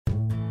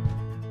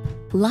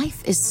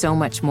Life is so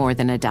much more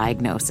than a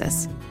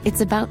diagnosis. It's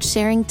about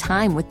sharing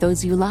time with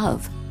those you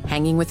love,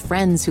 hanging with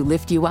friends who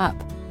lift you up,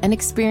 and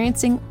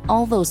experiencing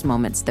all those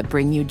moments that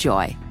bring you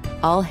joy.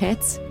 All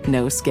hits,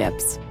 no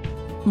skips.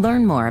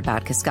 Learn more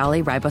about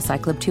Kisqali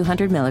Ribociclib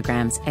 200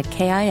 milligrams at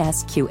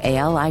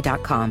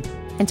KISQALI.com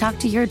and talk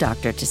to your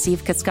doctor to see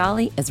if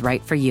Kisqali is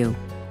right for you.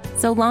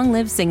 So long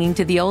live singing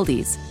to the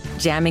oldies,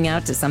 jamming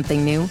out to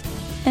something new,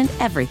 and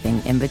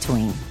everything in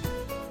between.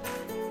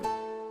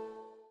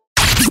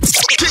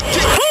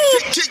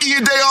 Kicking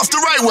your day off the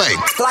right way.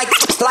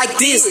 Like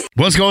this.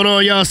 What's going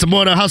on, y'all? It's the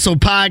Morning Hustle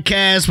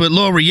Podcast with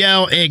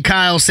L'Oreal and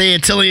Kyle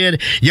Santillian.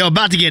 Yo,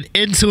 about to get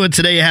into it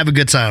today and have a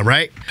good time,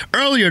 right?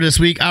 Earlier this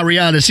week,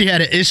 Ariana, she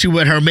had an issue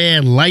with her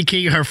man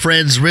liking her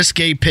friend's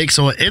risque pics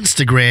on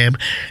Instagram,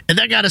 and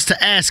that got us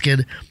to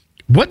asking,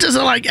 what does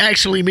it like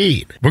actually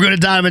mean? We're going to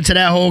dive into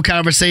that whole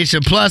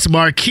conversation. Plus,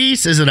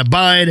 Marquise is in a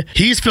bind.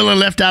 He's feeling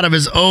left out of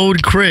his own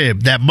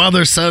crib. That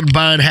mother-son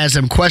bond has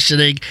him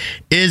questioning,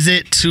 is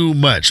it too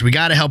much? We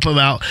got to help him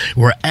out.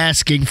 We're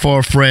asking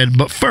for a friend.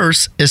 But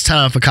first, it's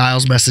time for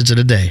Kyle's message of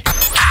the day.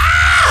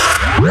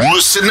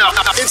 Listen up.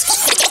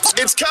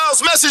 It's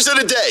Kyle's message of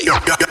the day. You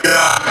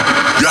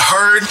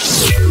heard?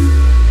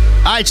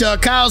 All right, y'all.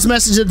 Kyle's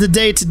message of the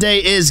day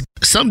today is,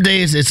 some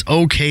days it's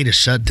okay to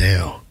shut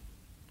down.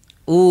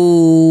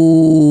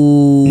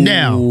 Ooh.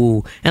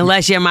 Now.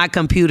 Unless you're my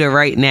computer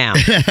right now.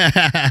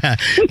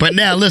 But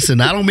now,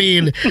 listen, I don't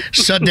mean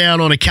shut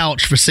down on a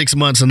couch for 6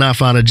 months and not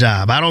find a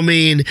job. I don't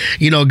mean,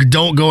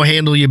 don't go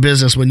handle your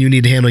business when you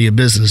need to handle your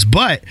business.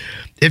 But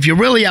if you're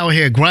really out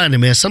here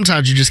grinding, man,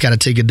 sometimes you just got to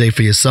take a day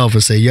for yourself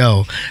and say,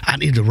 yo, I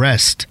need to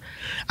rest.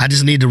 I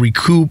just need to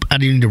recoup. I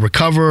need to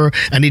recover.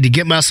 I need to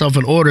get myself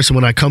in order so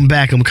when I come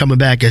back, I'm coming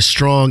back as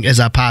strong as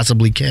I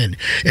possibly can.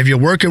 If you're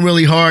working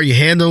really hard, you're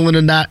handling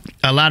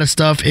a lot of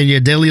stuff in your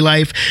daily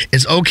life,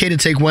 it's okay to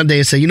take one day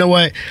and say, you know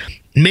what?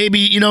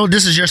 Maybe,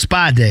 this is your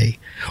spa day.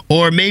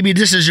 Or maybe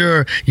this is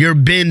your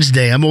binge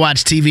day. I'm going to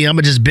watch TV. I'm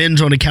going to just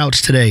binge on the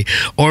couch today.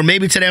 Or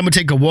maybe today I'm going to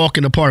take a walk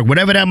in the park.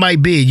 Whatever that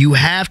might be, you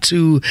have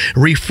to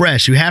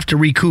refresh. You have to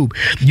recoup.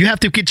 You have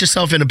to get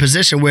yourself in a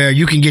position where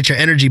you can get your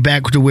energy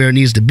back to where it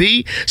needs to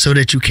be so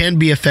that you can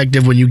be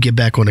effective when you get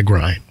back on the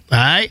grind. All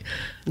right?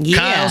 Yeah.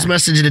 Kyle's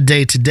message of the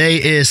day today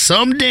is,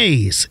 some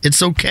days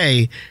it's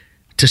okay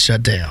to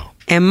shut down.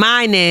 And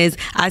mine is,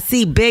 I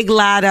see Big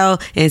Lotto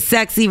and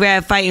Sexy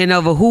Red fighting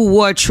over who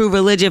wore True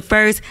Religion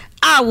first.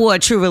 I wore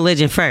True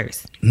Religion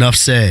first. Enough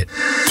said.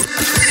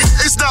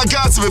 It's not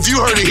gossip if you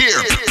heard it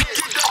here.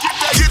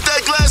 Get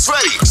that glass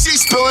ready.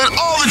 She's spilling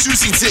all the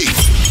juicy tea.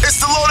 It's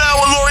the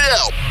Lowdown with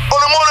L'Oreal on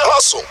the Morning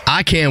Hustle.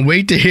 I can't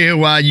wait to hear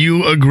why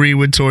you agree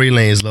with Tory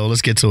Lanez, Lo.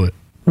 Let's get to it.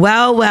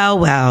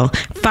 Well.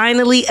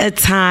 Finally a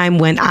time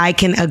when I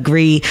can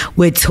agree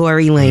with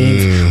Tory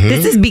Lanez. Mm-hmm.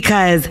 This is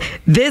because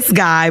this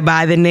guy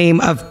by the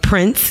name of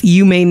Prince,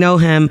 you may know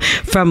him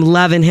from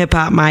Love and Hip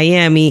Hop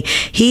Miami.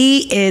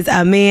 He is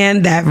a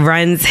man that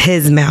runs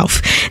his mouth.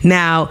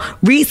 Now,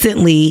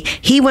 recently,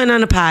 he went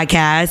on a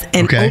podcast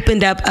and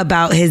opened up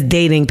about his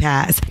dating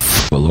past.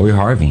 Well, Lori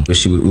Harvey,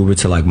 she would Uber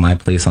to my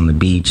place on the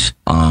beach,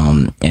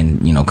 and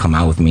come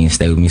out with me and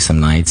stay with me some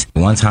nights.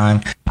 One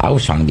time, I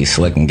was trying to be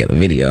slick and get a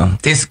video.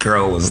 This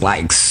girl was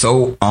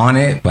so on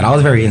it, but I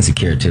was very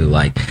insecure too.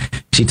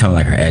 She told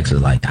me her ex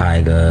was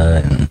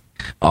Tyga and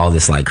all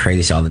this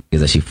crazy shit, all the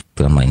things that she.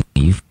 I'm like,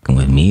 you fucking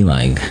with me?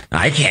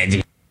 I can't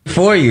do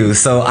for you.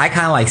 So I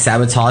kind of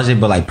sabotaged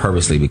it, but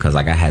purposely because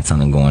I had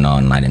something going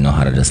on and I didn't know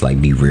how to just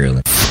be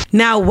real.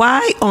 Now,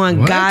 why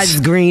on God's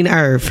green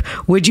earth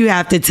would you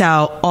have to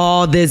tell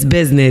all this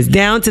business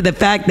down to the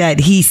fact that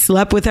he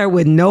slept with her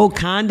with no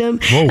condom?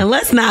 Whoa. And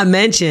let's not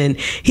mention,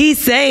 he's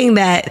saying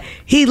that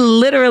he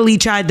literally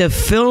tried to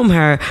film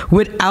her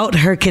without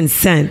her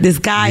consent. This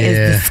guy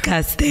is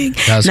disgusting.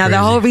 Now, crazy. The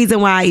whole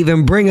reason why I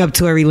even bring up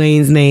Tory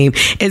Lanez's name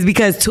is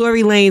because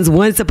Tory Lanez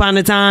once upon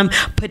a time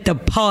put the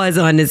pause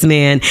on this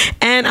man.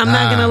 And I'm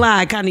not going to lie,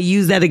 I kind of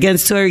use that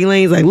against Tory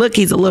Lanez. Look,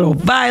 he's a little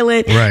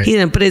violent. Right. He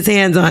didn't put his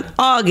hands on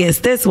August.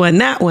 This one,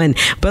 that one.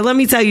 But let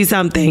me tell you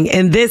something.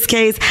 In this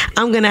case,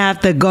 I'm going to have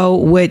to go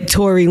with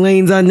Tory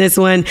Lanez on this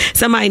one.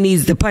 Somebody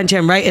needs to punch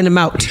him right in the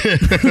mouth.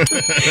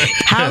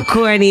 How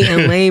corny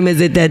and lame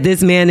is it that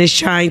this man is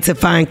trying to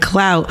find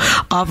clout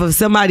off of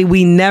somebody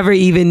we never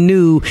even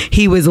knew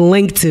he was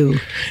linked to?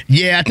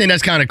 Yeah, I think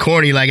that's kind of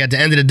corny. At the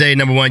end of the day,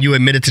 number one, you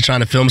admitted to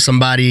trying to film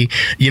somebody,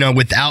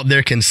 without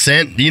their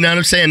consent. You know what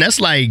I'm saying? That's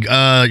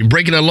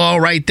breaking the law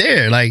right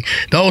there. The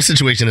whole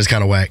situation is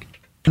kind of whack.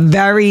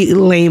 Very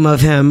lame of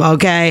him,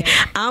 okay?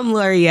 I'm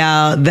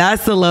L'Oreal.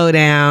 That's the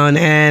lowdown.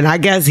 And I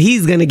guess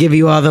he's going to give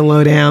you all the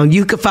lowdown.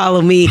 You can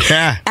follow me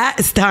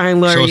at Starring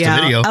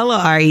L'Oreal,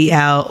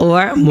 LOREL,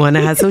 or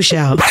Morning Hustle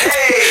Show.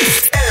 Hey,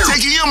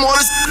 taking your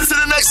mornings to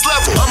the next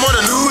level. I'm on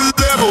a new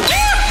level.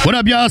 What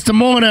up, y'all? It's the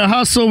Morning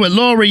Hustle with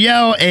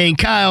L'Oreal and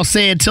Kyle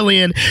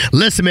Santillian.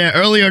 Listen, man,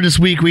 earlier this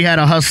week, we had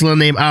a hustler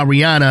named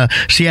Ariana.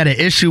 She had an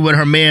issue with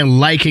her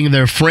man liking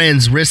their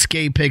friends'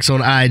 risque pics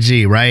on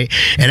IG, right?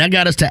 And that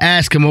got us to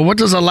ask him, well, what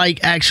does a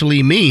like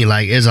actually mean?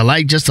 Like, is a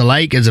like just a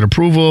like? Is it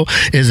approval?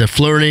 Is it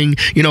flirting?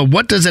 You know,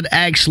 what does it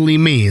actually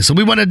mean? So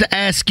we wanted to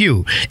ask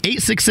you,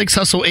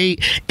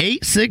 866-HUSTLE-8,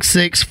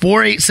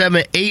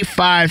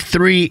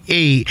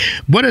 866-487-8538.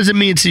 What does it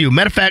mean to you?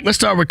 Matter of fact, let's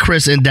start with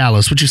Chris in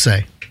Dallas. What you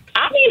say?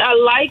 I mean, a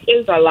like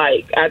is a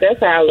like. That's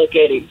how I look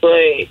at it.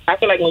 But I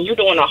feel like when you're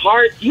doing a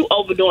heart, you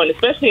overdoing it,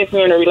 especially if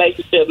you're in a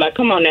relationship. Like,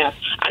 come on now.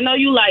 I know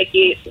you like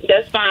it.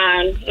 That's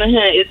fine.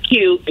 It's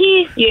cute.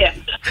 Yeah.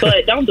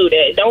 But don't do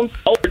that. Don't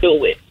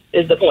overdo it.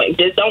 Is the point.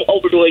 Just don't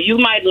overdo it. You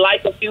might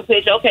like a few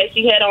pictures. Okay,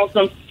 she had on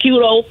some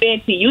cute old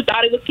fancy. You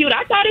thought it was cute.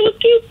 I thought it was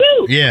cute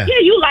too. Yeah. Yeah,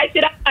 you liked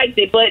it. I liked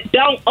it. But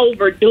don't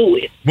overdo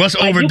it. What's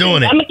like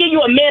overdoing it? I'm going to give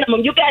you a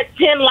minimum. You got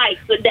 10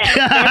 likes a day.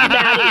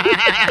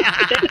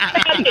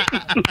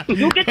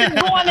 You get this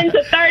going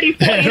into 30,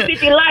 40,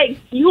 50 likes.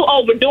 You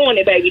overdoing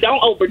it, baby.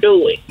 Don't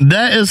overdo it.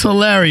 That is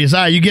hilarious.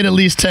 All right, you get at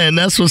least 10.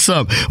 That's what's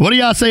up. What do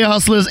y'all say,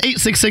 hustlers?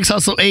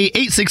 866-HUSTLE-8,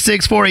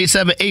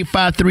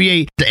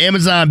 866-487-8538. The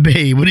Amazon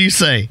Bay. What do you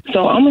say?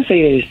 So I'm going to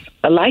say this.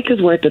 A like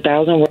is worth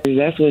 1,000 words.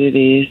 That's what it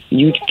is.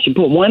 You can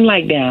put one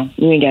like down.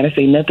 You ain't got to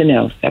say nothing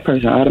else. That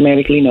person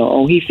automatically know,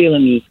 oh, he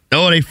feeling me.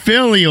 Oh, they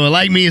feeling you. A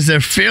like means they're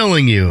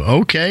feeling you.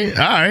 Okay. All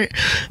right.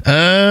 All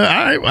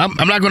right.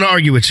 I'm not going to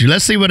argue with you.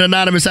 Let's see what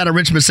Anonymous out of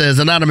Richmond says.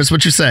 Anonymous,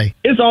 what you say?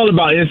 It's all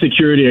about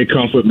insecurity and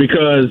comfort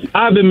because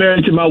I've been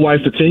married to my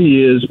wife for 10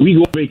 years. We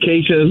go on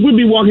vacations. We'll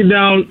be walking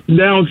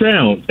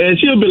downtown and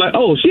she'll be like,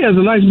 oh, she has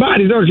a nice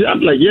body, don't she?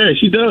 I'm like, yeah,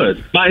 she does.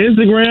 My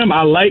Instagram,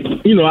 I like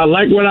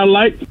what I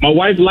like. My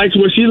wife likes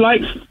what she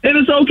likes, and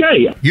it's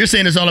okay. You're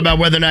saying it's all about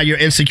whether or not you're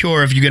insecure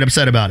or if you get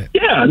upset about it.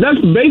 Yeah,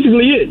 that's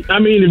basically it. I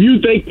mean, if you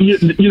think,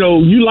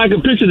 you like a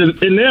picture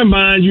that in their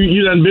mind,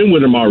 you done been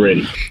with them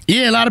already.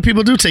 Yeah, a lot of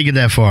people do take it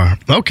that far.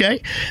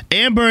 Okay.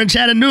 Amber in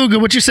Chattanooga,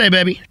 what you say,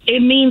 baby? It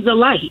means a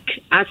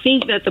like. I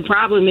think that the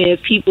problem is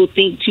people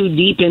think too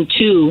deep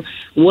into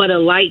what a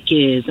like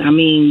is. I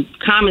mean,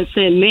 common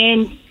sense,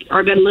 men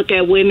are going to look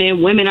at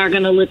women. Women are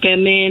going to look at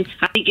men.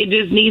 I think it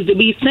just needs to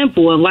be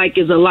simple. A like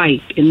is a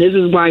like. And this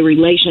is why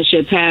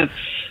relationships have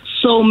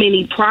so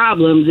many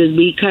problems, is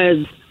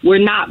because we're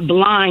not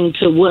blind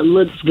to what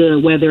looks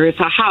good, whether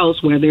it's a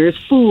house, whether it's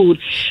food,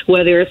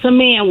 whether it's a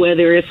man,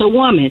 whether it's a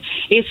woman.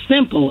 It's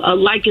simple. A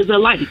like is a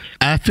like.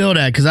 I feel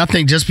that because I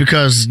think just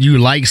because you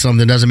like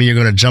something doesn't mean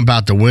you're going to jump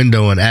out the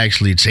window and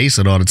actually chase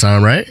it all the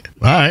time, right?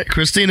 All right.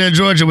 Christina in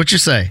Georgia, what you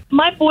say?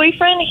 My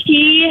boyfriend,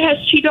 he has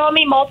cheated on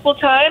me multiple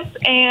times,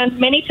 and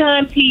many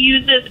times he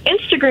uses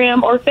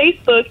Instagram or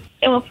Facebook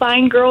and will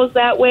find girls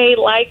that way,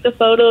 like the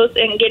photos,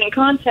 and get in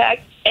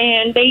contact.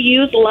 And they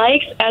use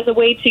likes as a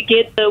way to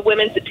get the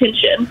women's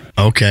attention.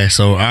 Okay,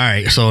 so all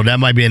right, so that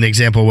might be an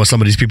example of what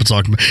some of these people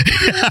talking about.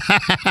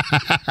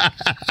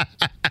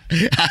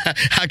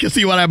 I can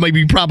see why that might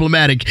be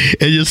problematic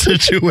in your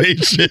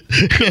situation.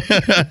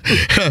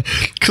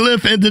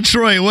 Cliff in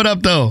Detroit, what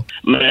up though?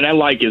 Man, that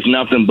like is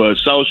nothing but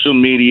social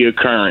media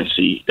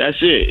currency.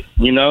 That's it.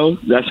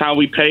 That's how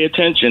we pay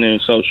attention in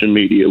social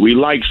media. We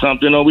like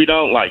something or we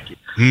don't like it.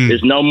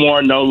 It's no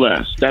more, no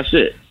less. That's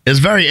it. It's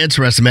very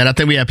interesting, man. I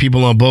think we have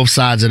people on both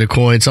sides of the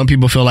coin. Some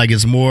people feel like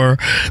it's more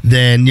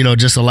than,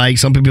 just a like.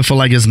 Some people feel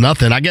like it's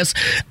nothing. I guess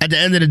at the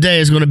end of the day,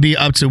 it's going to be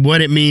up to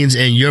what it means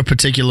in your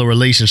particular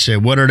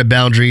relationship. What are the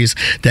boundaries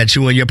that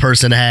you and your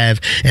person have,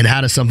 and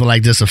how does something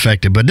like this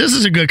affect it? But this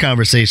is a good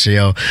conversation,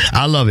 yo.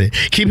 I love it.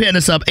 Keep hitting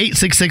us up,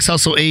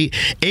 866-HUSTLE-8,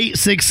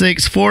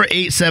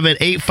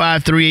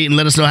 866-487-8538, and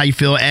let us know how you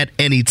feel at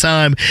any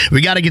time.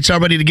 We got to get y'all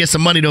ready to get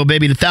some money, though,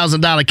 baby. The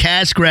 $1,000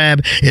 cash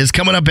grab is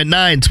coming up at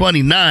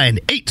 9:29,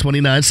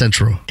 8:29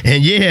 Central.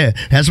 And yeah,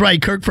 that's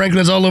right. Kirk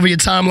Franklin's all over your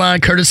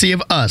timeline, courtesy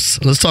of us.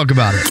 Let's talk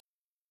about it.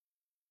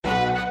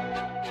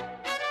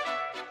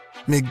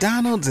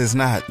 McDonald's is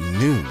not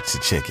new to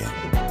chicken.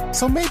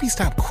 So maybe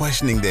stop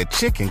questioning their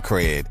chicken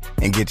cred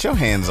and get your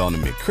hands on the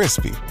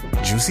McCrispy.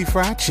 Juicy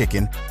fried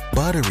chicken,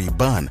 buttery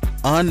bun,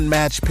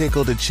 unmatched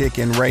pickle to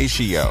chicken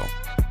ratio.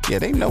 Yeah,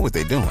 they know what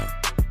they're doing.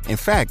 In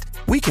fact,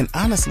 we can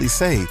honestly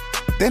say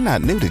they're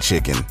not new to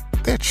chicken.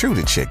 They're true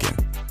to chicken.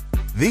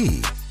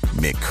 The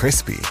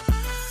McCrispy.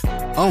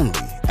 Only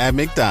at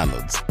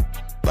McDonald's.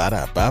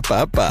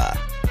 Ba-da-ba-ba-ba.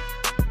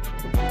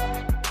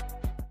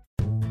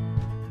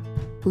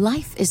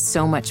 Life is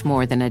so much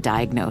more than a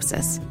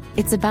diagnosis.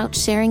 It's about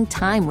sharing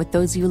time with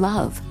those you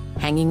love,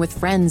 hanging with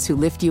friends who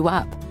lift you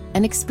up,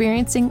 and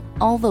experiencing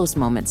all those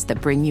moments that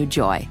bring you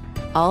joy.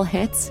 All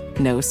hits,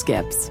 no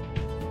skips.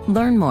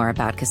 Learn more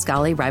about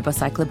Kisqali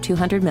Ribociclib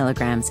 200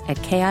 milligrams at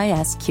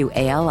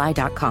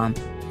KISQALI.com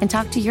and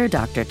talk to your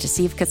doctor to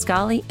see if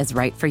Kisqali is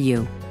right for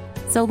you.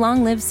 So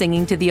long live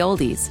singing to the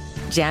oldies,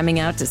 jamming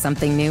out to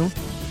something new,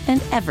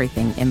 and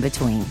everything in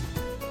between.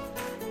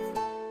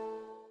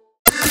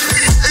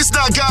 It's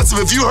not gossip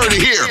if you heard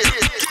it here.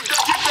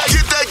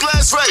 Get that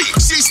glass ready.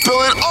 She's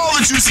spilling all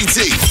the juicy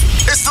tea.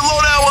 It's the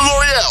Lowdown with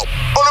L'Oreal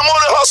on the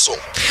Morning Hustle.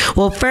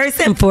 Well, first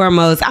and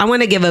foremost, I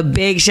want to give a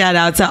big shout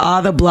out to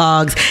all the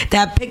blogs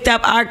that picked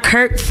up our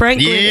Kirk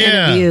Franklin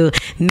interview.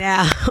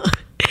 Now,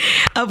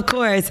 of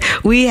course,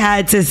 we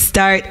had to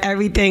start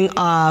everything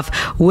off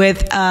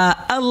with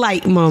a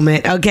light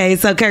moment. Okay,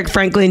 so Kirk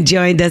Franklin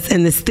joined us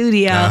in the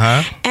studio,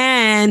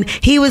 and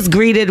he was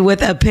greeted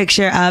with a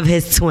picture of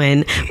his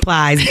twin,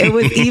 Plies. It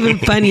was even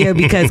funnier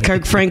because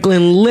Kirk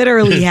Franklin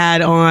literally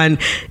had on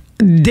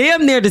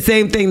damn near the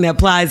same thing that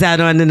Plies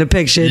had on in the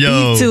picture.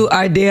 These two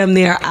are damn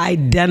near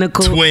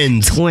identical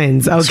twins.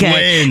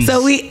 Okay. Twins.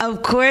 So we,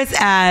 of course,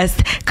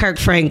 asked Kirk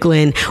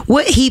Franklin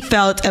what he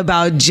felt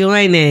about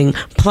joining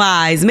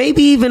Plies,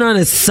 maybe even on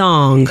a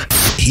song.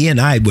 He and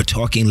I were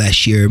talking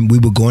last year, and we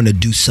were going to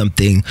do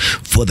something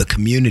for the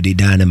community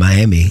down in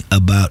Miami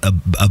about a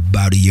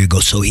year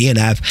ago. So he and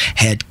I have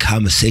had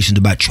conversations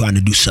about trying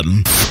to do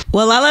something.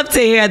 Well, I love to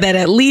hear that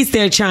at least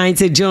they're trying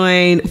to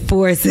join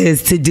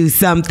forces to do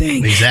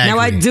something. Exactly. Now,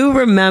 I do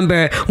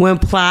remember when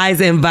Plies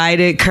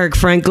invited Kirk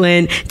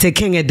Franklin to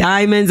King of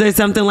Diamonds or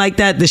something like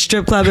that, the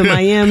strip club in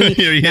Miami.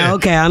 Now,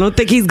 okay, I don't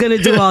think he's going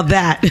to do all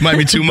that. Might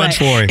be too much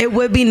for him. It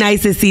would be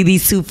nice to see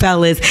these two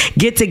fellas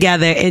get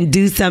together and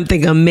do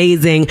something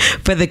amazing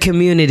for the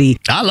community.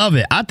 I love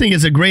it. I think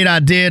it's a great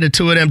idea, the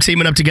two of them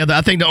teaming up together.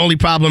 I think the only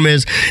problem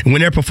is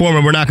when they're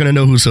performing, we're not going to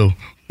know who's who.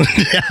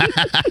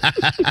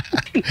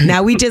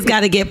 Now we just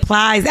got to get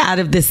Plies out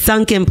of this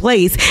sunken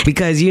place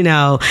because, you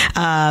know,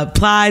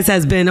 Plies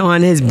has been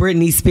on his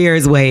Britney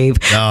Spears wave.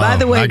 By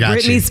the way,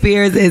 Britney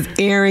Spears is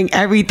airing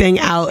everything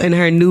out in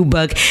her new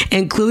book,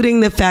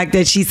 including the fact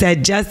that she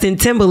said Justin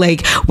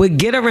Timberlake would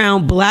get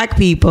around black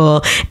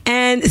people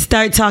and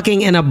start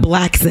talking in a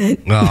black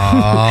accent.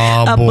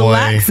 Oh,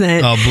 black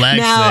accent. A black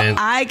accent. Now,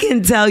 I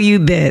can tell you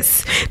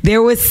this.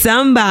 There was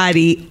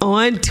somebody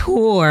on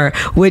tour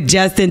with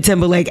Justin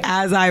Timberlake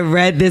as I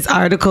read this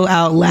article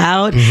out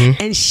loud,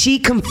 and she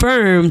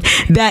confirmed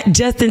that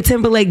Justin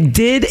Timberlake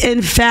did,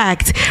 in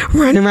fact,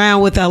 run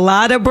around with a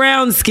lot of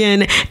brown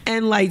skin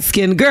and light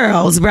skinned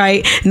girls,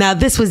 right? Now,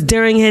 this was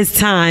during his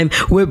time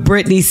with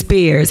Britney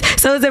Spears.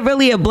 So is it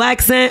really a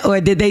black scent, or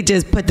did they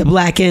just put the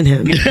black in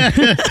him?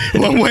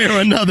 One way or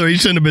another, he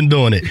shouldn't have been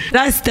doing it.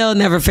 But I still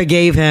never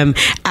forgave him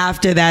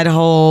after that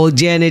whole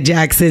Janet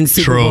Jackson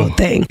Super Bowl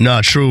thing.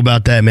 No, true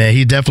about that, man.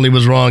 He definitely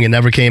was wrong and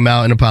never came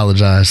out and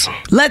apologized.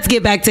 Let's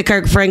get back to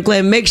Kirk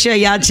Franklin. Make sure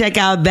y'all check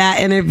out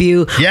that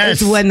interview.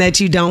 Yes. It's one that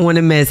you don't want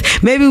to miss.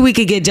 Maybe we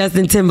could get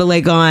Justin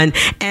Timberlake on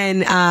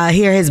and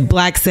hear his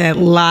black scent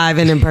live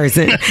and in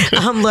person.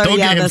 I'm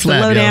L'Oreal. That's the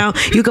Lowdown.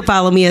 Yo. You can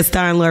follow me at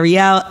Star and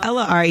L'Oreal,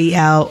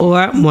 L'Oreal,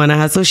 or Morning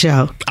Hustle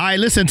Show. All right,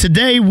 listen,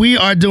 today we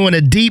are doing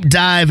a deep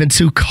dive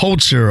into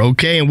culture,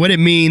 okay, and what it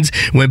means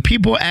when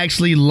people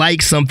actually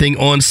like something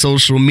on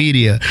social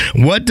media.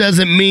 What does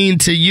it mean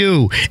to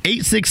you?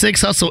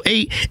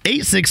 866-HUSTLE-8,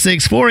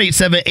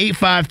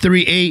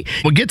 866-487-8538.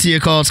 We'll get to your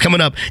calls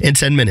coming up in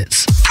 10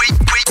 minutes.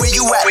 Where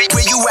you at?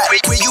 Where you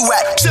at? Where you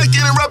at? Check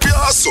in and rep your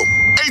hustle.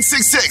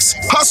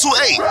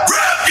 866-HUSTLE-8.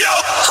 Rep your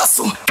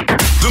hustle.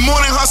 The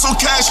Morning Hustle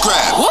Cash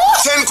Grab.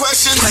 10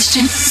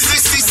 questions.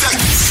 60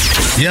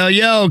 seconds.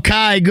 Yo,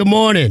 Kai, good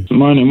morning.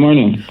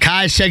 Morning.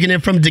 Kai's checking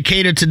in from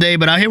Decatur today,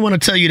 but I here want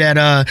to tell you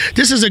that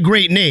this is a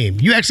great name.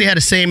 You actually had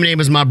the same name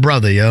as my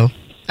brother, yo.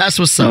 That's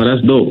what's up. Oh,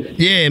 that's dope.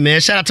 Yeah, man.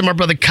 Shout out to my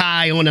brother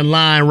Kai on the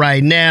line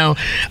right now.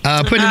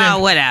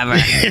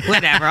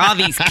 Whatever. All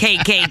these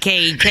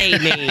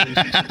KKK names.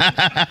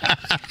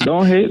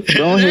 Don't hate.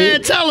 Yeah,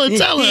 tell her.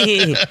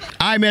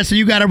 All right, man. So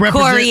you got to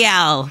represent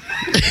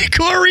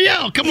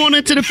Coriel. Come on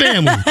into the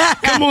family.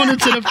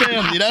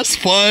 That's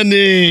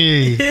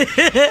funny.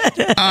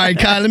 All right,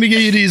 Kai, let me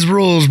give you these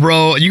rules,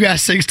 bro. You got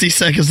 60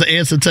 seconds to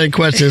answer 10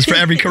 questions. For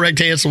every correct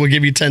answer, we'll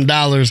give you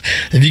 $10.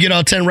 If you get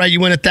all 10 right, you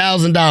win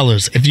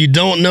 $1,000. If you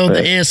don't know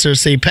the answer,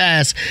 say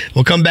pass.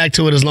 We'll come back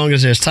to it as long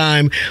as there's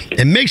time.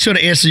 And make sure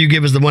the answer you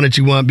give is the one that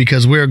you want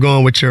because we're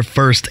going with your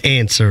first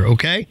answer,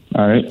 okay?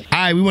 All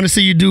right. We want to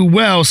see you do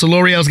well, so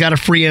L'Oreal's got a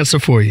free answer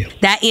for you.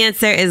 That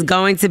answer is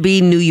going to be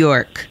New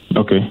York.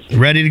 Okay.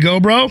 Ready to go,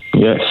 bro?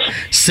 Yes.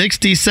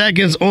 60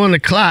 seconds on the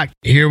clock.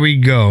 Here we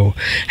go.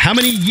 How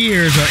many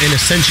years are in a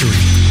century?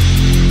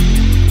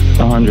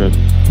 100.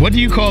 What do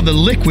you call the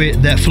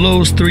liquid that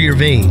flows through your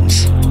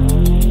veins?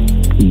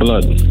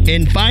 Blood.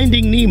 In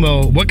Finding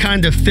Nemo, what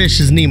kind of fish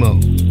is Nemo?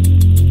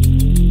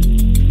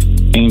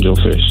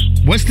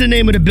 Angelfish. What's the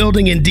name of the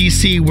building in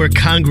D.C. where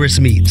Congress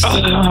meets?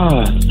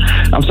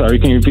 I'm sorry,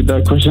 can you repeat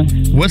that question?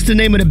 What's the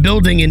name of the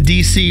building in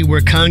D.C.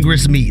 where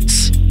Congress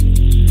meets?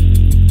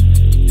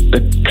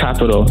 The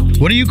Capitol.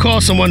 What do you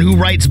call someone who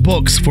writes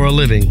books for a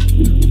living?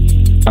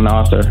 An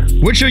author.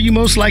 Which are you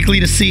most likely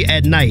to see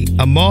at night,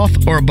 a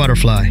moth or a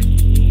butterfly?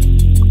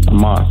 A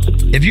moth.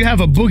 If you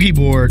have a boogie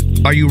board,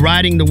 are you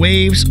riding the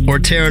waves or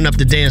tearing up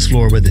the dance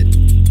floor with it?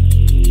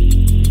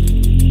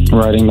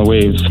 Riding the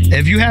waves.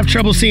 If you have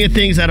trouble seeing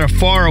things that are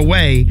far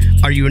away,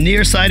 are you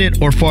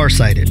nearsighted or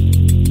farsighted?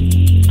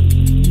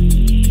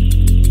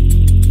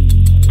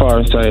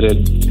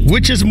 Farsighted.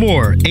 Which is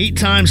more, 8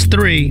 times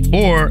 3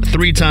 or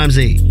 3 times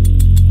 8?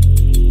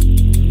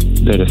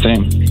 They're the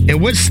same. In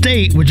what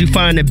state would you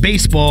find the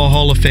Baseball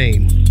Hall of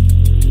Fame?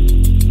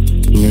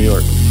 New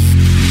York.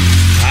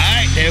 All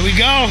right, there we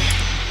go.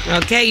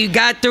 Okay, you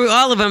got through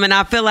all of them, and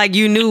I feel like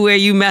you knew where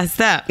you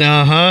messed up.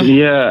 Uh-huh.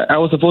 Yeah, I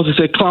was supposed to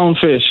say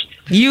clownfish.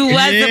 You was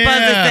supposed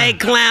to say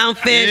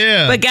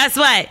clownfish, but guess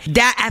what?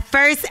 That at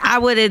first I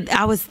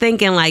was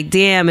thinking like,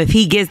 damn, if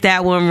he gets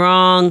that one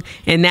wrong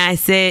and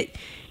that's it,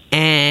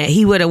 and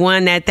he would have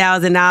won that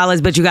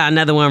 $1,000, but you got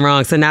another one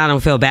wrong, so now I don't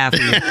feel bad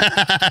for you.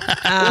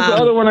 What's the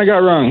other one I got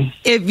wrong?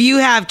 If you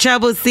have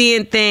trouble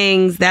seeing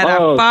things that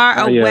are far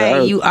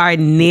away, you are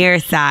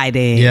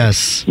nearsighted.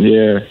 Yes.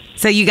 Yeah.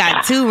 So you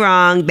got 2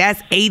 wrong. That's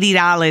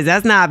 $80.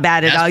 That's not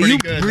bad at all. You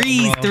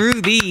breezed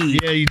through these.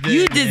 Yeah, you did.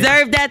 You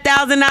deserve that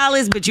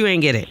 $1,000, but you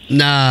ain't get it.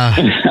 Nah.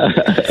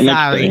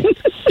 Sorry.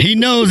 He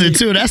knows it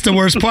too. That's the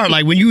worst part.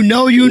 Like when you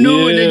know you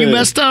knew and then you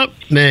messed up,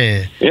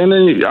 man. And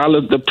then all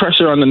of the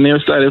pressure on the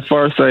nearsighted,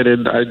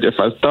 farsighted. If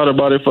I thought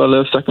about it for a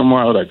little second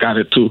more, I would have got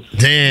it too.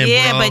 Damn.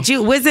 Yeah, but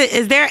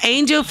is there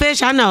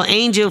angelfish? I know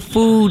angel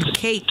food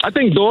cake. I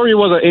think Dory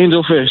was an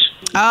angelfish.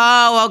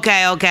 Oh,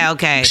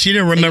 okay. She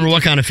didn't remember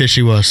what kind of fish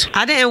she was.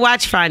 I didn't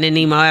watch Finding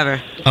Nemo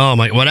ever. Oh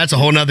my! Well, that's a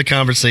whole nother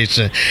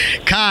conversation.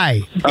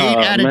 Kai, 8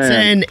 out of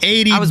 10,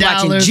 $80. I was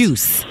watching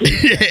Juice.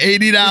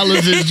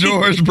 $80 is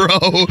yours, bro.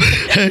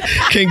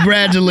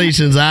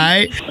 Congratulations! All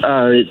right.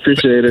 All right,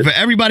 appreciate it. For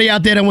everybody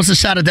out there that wants a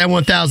shot at that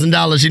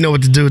 $1,000, you know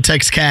what to do.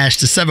 Text cash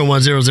to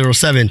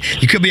 71007.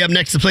 You could be up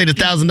next to play the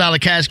 $1,000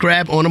 cash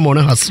grab on the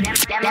Morning Hustle.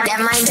 That's my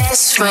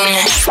best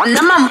friend.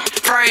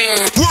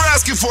 We're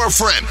asking for a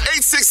friend.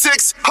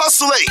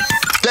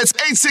 866-HUSTLE-8. That's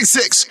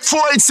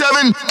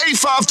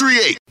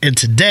 866-487-8538. And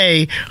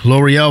today,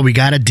 L'Oreal, we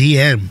got a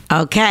DM.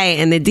 Okay,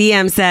 and the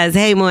DM says,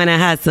 hey, Morning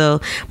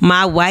Hustle,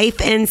 my wife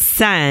and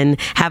son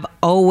have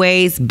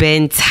always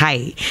been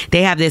tight.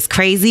 They have this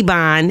crazy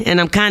bond,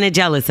 and I'm kind of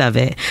jealous of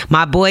it.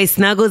 My boy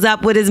snuggles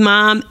up with his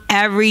mom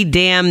every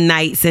damn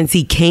night since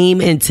he came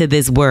into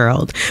this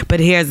world. But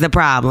here's the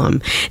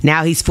problem.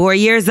 Now he's 4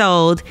 years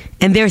old,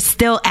 and they're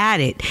still at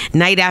it,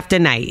 night after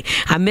night.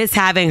 I miss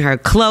having her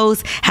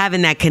close,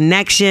 having that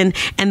connection,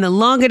 and the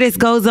longer this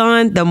goes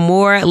on, the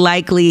more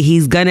likely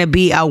he's gonna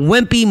be a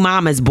wimpy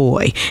mama's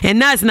boy. And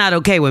that's not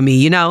okay with me,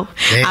 you know?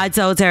 Damn. I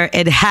told her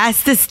it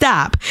has to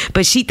stop,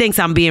 but she thinks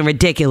I'm being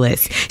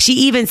ridiculous. She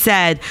even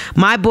said,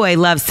 my boy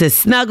loves to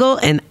snuggle,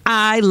 and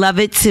I love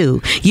it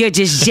too. You're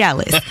just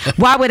jealous.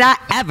 Why would I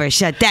ever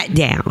shut that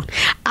down?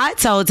 I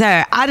told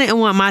her I didn't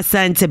want my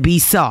son to be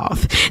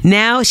soft.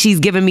 Now she's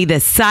giving me the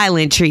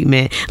silent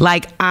treatment,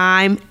 like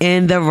I'm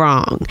in the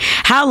wrong.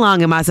 How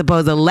long am I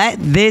supposed to let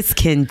this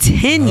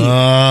continue?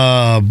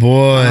 Oh,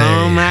 boy.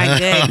 Oh, my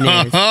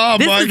goodness.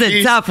 This is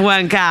a tough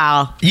one,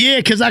 Kyle. Yeah,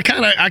 because I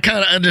kind of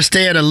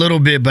understand a little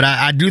bit, but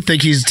I do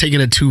think he's taking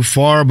it too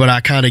far, but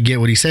I kind of get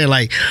what he's saying.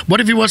 Like, what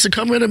if he wants to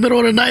come in the middle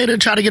of the night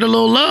and try to get a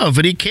little love,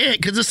 but he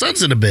can't because the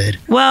son's in the bed?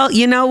 Well,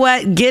 you know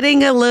what?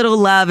 Getting a little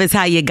love is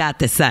how you got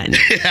the son.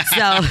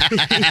 So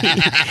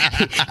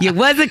you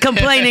wasn't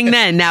complaining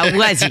then, now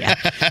was you?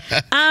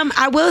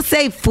 I will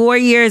say 4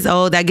 years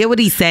old. I get what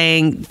he's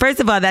saying. First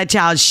of all, that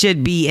child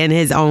should be in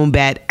his own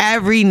bed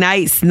every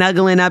night,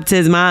 snuggling up to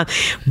his mom.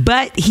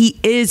 But he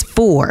is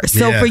 4.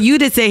 So for you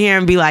to sit here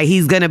and be like,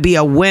 he's going to be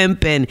a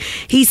wimp, and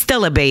he's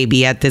still a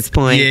baby at this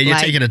point. Yeah, you're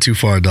taking it too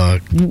far,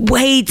 dog.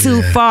 Way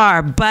too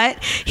far.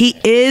 But he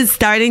is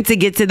starting to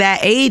get to that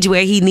age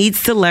where he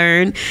needs to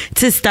learn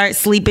to start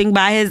sleeping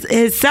by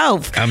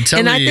himself. I'm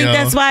telling you. And I think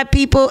that's why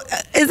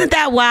isn't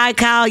that why,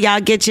 Kyle, y'all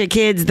get your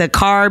kids the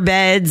car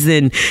beds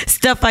and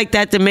stuff like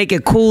that to make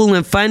it cool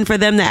and fun for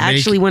them to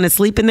actually want to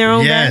sleep in their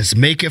own bed? Yes,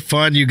 make it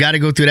fun. You got to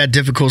go through that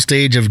difficult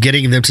stage of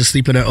getting them to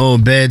sleep in their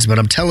own beds. But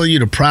I'm telling you,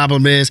 the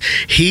problem is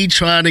he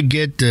trying to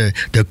get the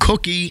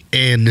cookie,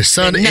 and the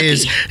son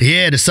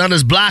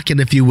is blocking,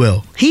 if you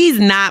will. He's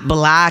not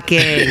blocking.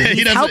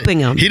 He's helping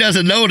him. He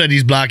doesn't know that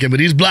he's blocking, but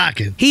he's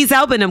blocking. He's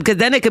helping him because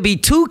then it could be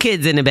 2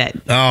 kids in the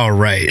bed. All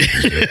right.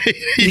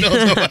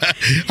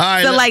 All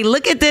right. So,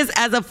 look at this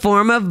as a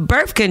form of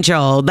birth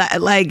control.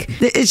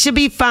 It should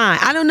be fine.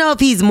 I don't know if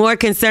he's more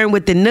concerned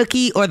with the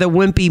nookie or the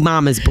wimpy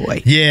mama's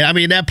boy. Yeah, I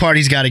mean, that part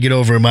he's got to get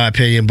over, in my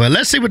opinion. But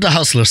let's see what the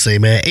hustlers say,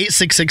 man.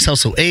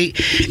 866-HUSTLE-8,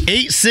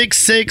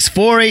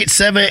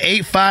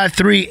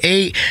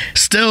 866-487-8538.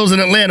 Stills in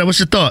Atlanta. What's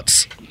your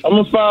thoughts? I'm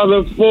a father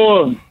of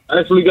 4.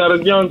 Actually got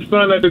a young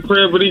son at the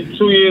crib, but he's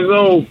 2 years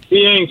old.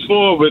 He ain't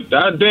 4, but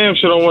I damn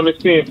sure don't want to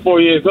see him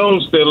 4 years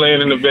old still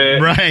laying in the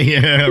bed. Right,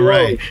 yeah,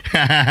 right.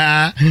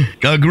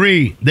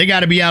 Agree. They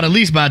got to be out at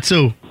least by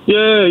 2. Yeah.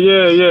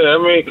 I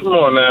mean, come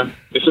on now.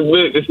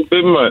 It's a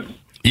bit much.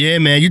 Yeah,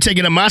 man, you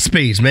taking up my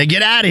space, man.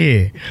 Get out of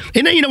here.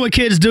 And then you know what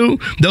kids do?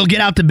 They'll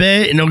get out the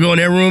bed and they'll go in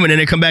their room, and then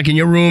they come back in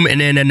your room,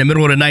 and then in the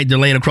middle of the night, they're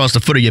laying across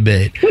the foot of your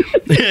bed.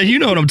 You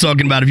know what I'm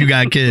talking about if you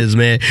got kids,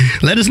 man.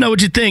 Let us know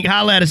what you think.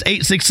 Holla at us,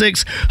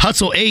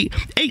 866-HUSTLE-8,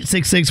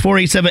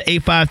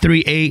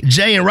 866-487-8538.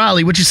 Jay and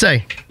Raleigh, what you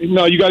say?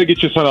 No, you got to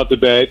get your son out the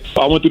bed.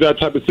 I went through that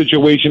type of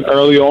situation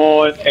early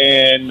on,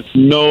 and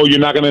no, you're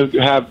not going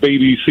to have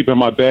babies sleep in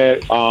my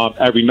bed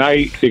every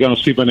night. They're going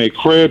to sleep in their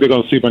crib. They're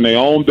going to sleep in their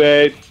own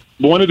bed.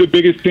 one of the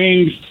biggest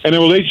things in a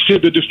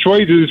relationship that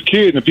destroys is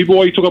kids. And people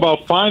always talk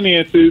about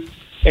finances,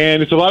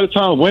 and it's a lot of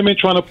times women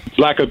trying to,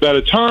 lack of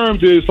better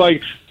terms, is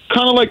like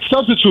kind of like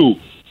substitute,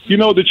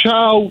 the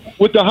child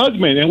with the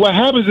husband. And what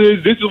happens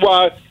is, this is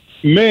why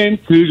men,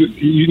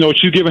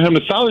 she's giving him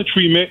the silent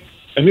treatment,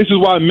 and this is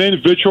why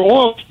men venture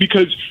off,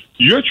 because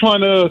you're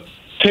trying to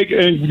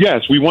and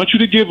yes, we want you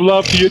to give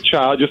love to your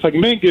child, just like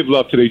men give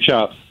love to their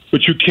child.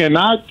 But you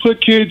cannot put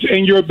kids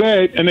in your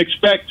bed and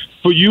expect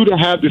for you to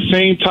have the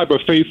same type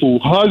of faithful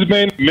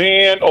husband,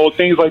 man, or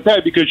things like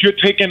that, because you're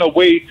taking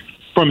away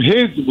from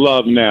his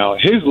love now,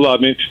 his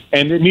loving,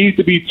 and it needs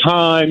to be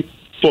time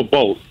for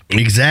both.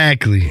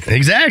 Exactly,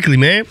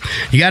 man.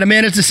 You got to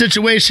manage the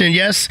situation.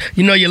 Yes,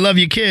 you love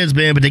your kids,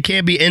 man, but they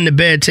can't be in the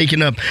bed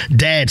taking up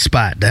dad's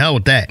spot. The hell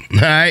with that.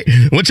 All right.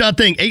 What y'all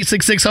think?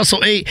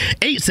 866-HUSTLE-8,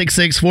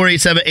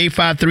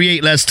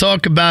 866-487-8538. Let's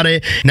talk about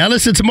it. Now,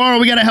 listen, tomorrow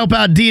we got to help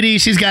out Dee Dee.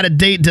 She's got a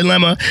date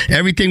dilemma.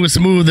 Everything was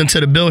smooth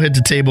until the bill hit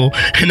the table.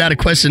 And now the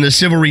question is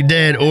chivalry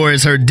dead, or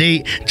is her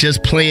date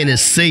just playing it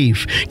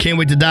safe? Can't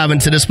wait to dive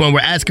into this one.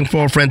 We're asking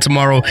for a friend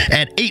tomorrow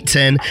at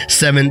 8:10,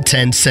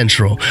 7:10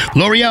 Central.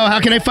 L'Oreal, how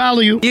can they follow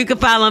you? You can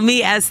follow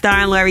me at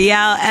Starring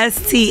L'Oreal,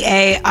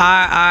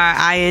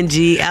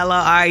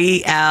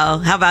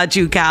 STARRINGLOREL. How about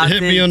you, Kyle?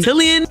 Hit me on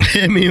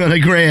the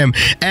gram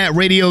at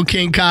Radio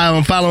King Kyle.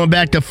 I'm following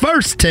back the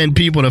first 10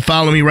 people to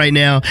follow me right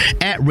now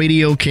at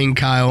Radio King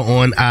Kyle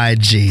on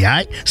IG. All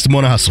right, it's the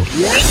Morning Hustle.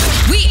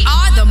 We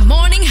are the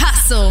Morning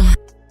Hustle.